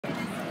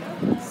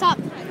What's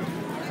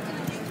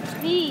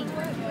up? Me,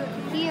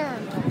 here.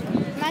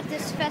 I'm at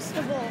this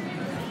festival.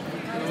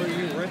 Oh,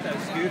 you rent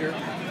that scooter.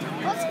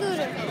 What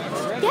scooter?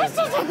 This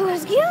is a good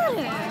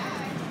scooter!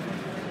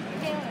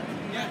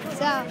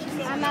 So,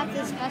 I'm at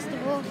this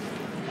festival,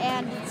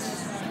 and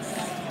it's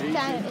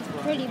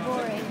pretty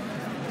boring.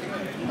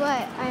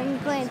 But I'm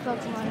playing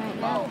Pokemon right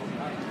now.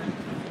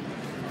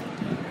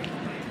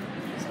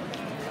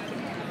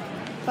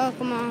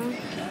 Pokemon.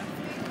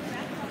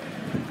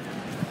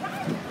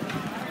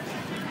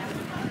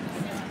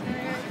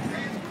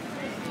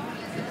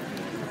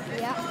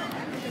 Yeah.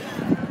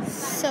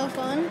 So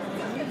fun.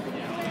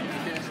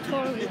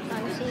 Totally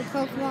fun. See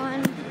Pokemon.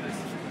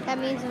 That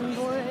means I'm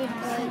bored,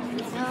 but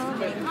no.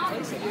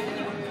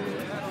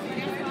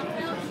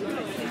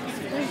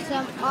 There's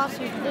some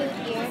awesome food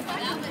here.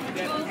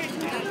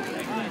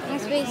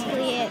 That's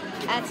basically it.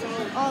 That's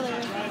all there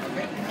is.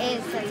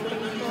 That's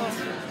pretty cool.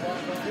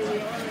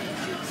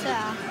 So,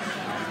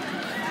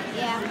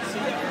 yeah.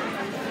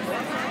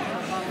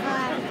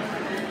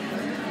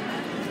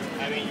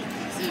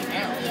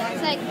 Yeah,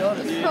 it's like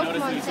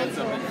Pokemon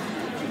Central.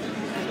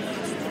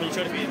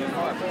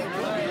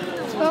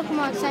 It's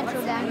Pokemon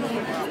Central down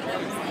here.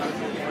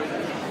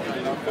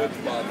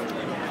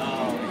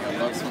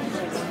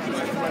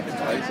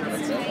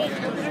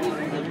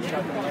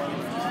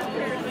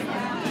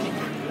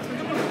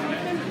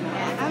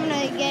 Yeah, I'm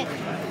gonna get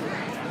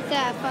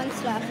that fun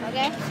stuff,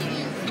 okay?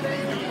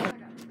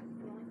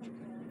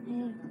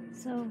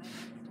 So,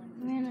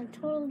 we're in a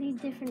totally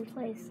different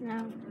place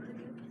now.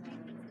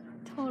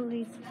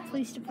 Totally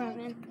police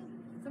department.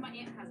 So my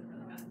aunt has it.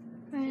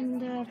 We're in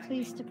the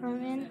police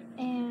department,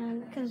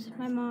 and because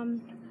my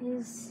mom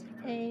is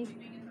a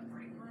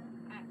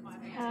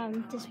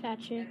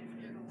dispatcher,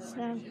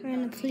 so we're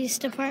in the police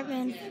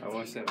department. I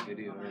watched that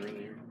video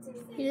earlier.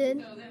 You did?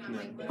 No.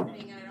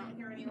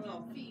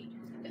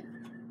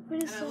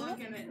 What is that?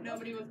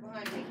 Nobody was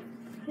behind me.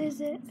 What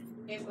is it?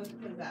 It was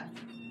possessed.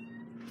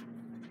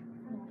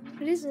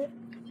 What is it?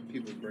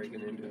 People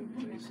breaking into a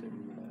place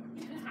and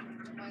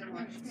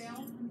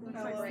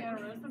I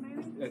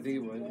think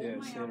it was, yeah,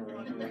 Santa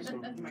Rosa.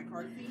 My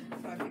car seat,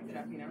 so I picked it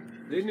up, you know.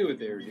 They knew what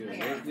they were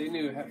doing. They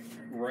knew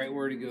right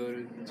where to go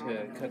to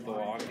cut the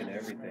walk and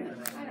everything.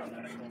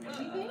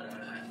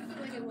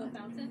 Like a little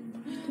fountain.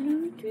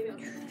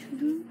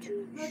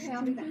 Okay,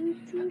 I'll be back.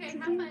 Okay,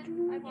 have fun. I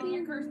will be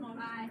your curse, Mom.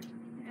 Bye.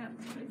 Yep.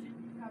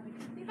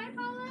 Bye,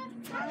 Paula.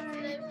 Bye.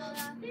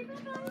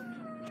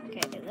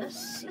 Okay, let's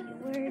see.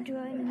 Where do I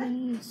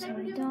need so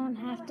I don't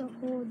have to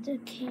hold the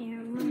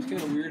camera? It was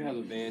kind of weird how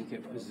the van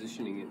kept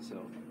positioning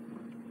itself.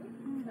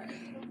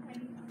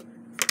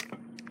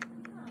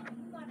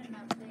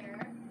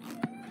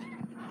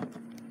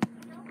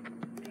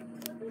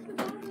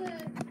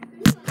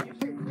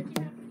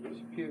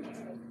 It's cute.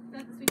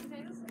 That's the sweet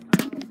potatoes?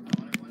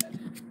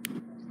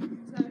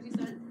 Is that what you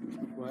said?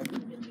 What?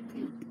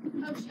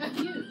 Oh,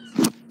 cute.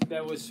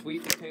 That was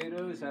sweet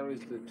potatoes. That was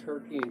the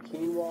turkey and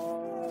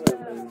quinoa.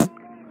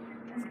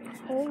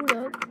 Hold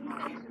up.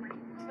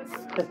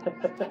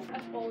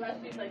 Oh, that's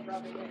she's like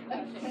rubbing it.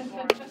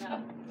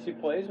 She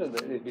plays with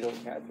it if you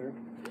don't catch her.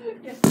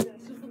 Yes, she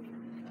does.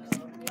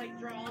 She's like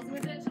draws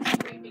with it. She's a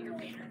great finger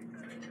painter.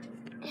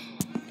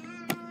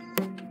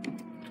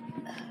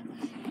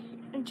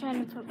 I'm trying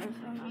to put my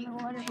phone on the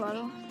water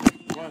bottle.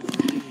 What?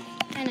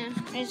 I know.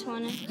 I just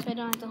want it so I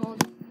don't have to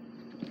hold it.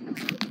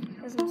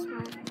 Because I'm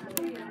smart.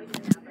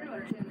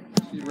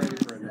 She's ready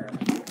for a nap.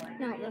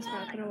 No, that's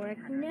not going to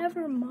work.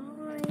 Never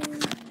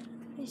mind.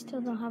 I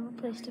still don't have a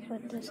place to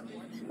put this.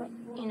 But,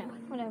 you know,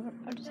 whatever.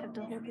 I'll just have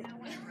to hold it.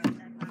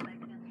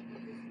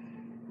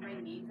 My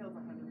knee feels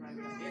 100 miles.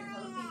 It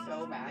hurt me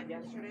so bad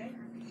yesterday.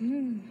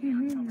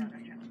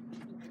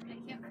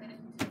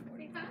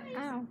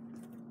 Ow.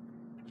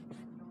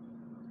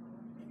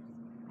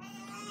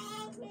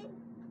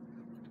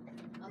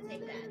 I'll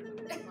take that.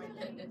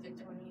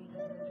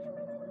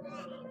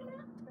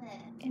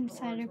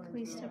 Insider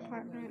Police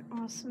Department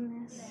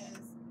awesomeness.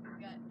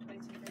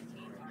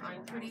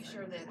 I'm pretty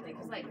sure that they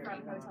It's like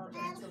from Hotel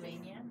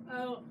Transylvania.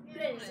 Oh,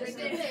 And she'll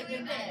start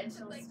doing it and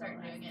start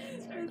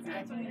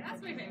practicing.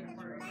 That's my favorite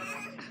part.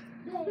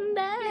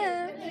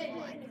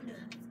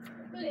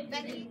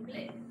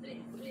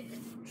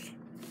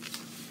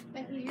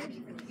 Becky, you're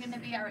gonna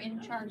be our in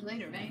charge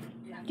later, babe.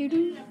 Can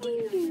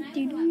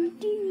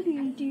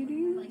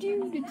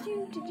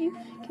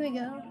we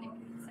go?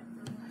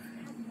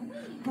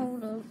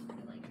 Hold up.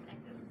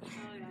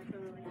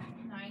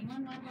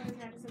 911, what is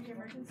that? Such an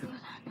emergency?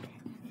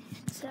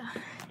 So,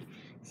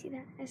 see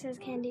that? It says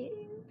candy,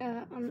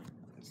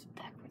 it's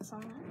backwards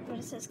on that, but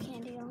it says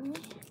candy only.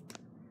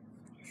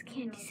 It's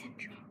Candy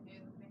Central.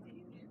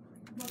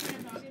 What kind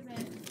of dog is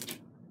it?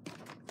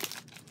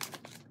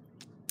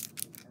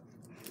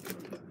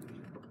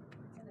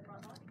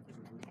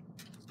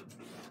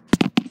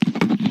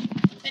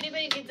 If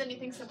anybody needs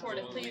anything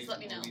supportive, please let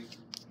me know.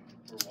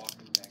 We're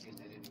walking back and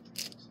they didn't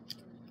close.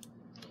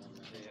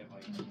 They have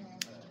like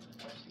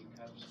Pepsi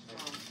cups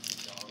from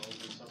McDonald's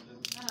or something.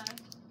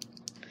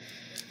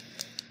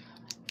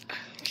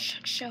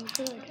 Shucks. so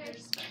good. Okay,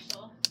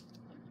 special.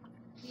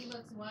 He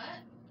looks what?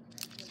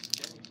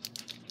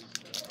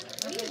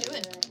 What are you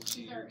doing?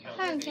 See your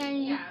I'm count.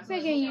 trying to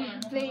make a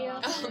YouTube video.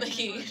 Oh,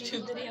 making a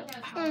YouTube video.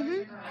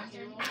 Mm-hmm.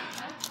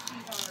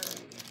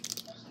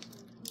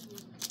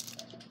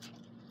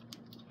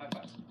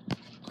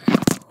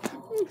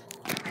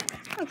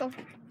 High five.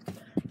 Okay.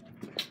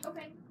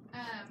 Okay.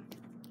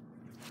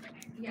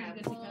 Yeah,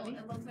 well,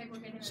 it looks like we're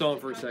getting. Saw him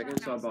for a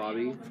second, saw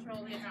Bobby.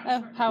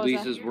 Oh, how was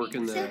Lisa's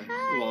working the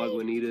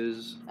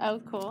Lagunitas,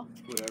 Oh, cool.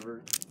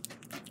 whatever.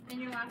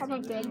 And your last How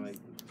about name? good? Like,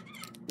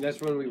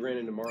 that's when we ran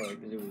into Marley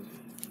because it was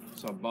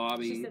saw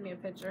Bobby. She sent me a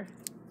picture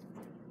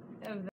of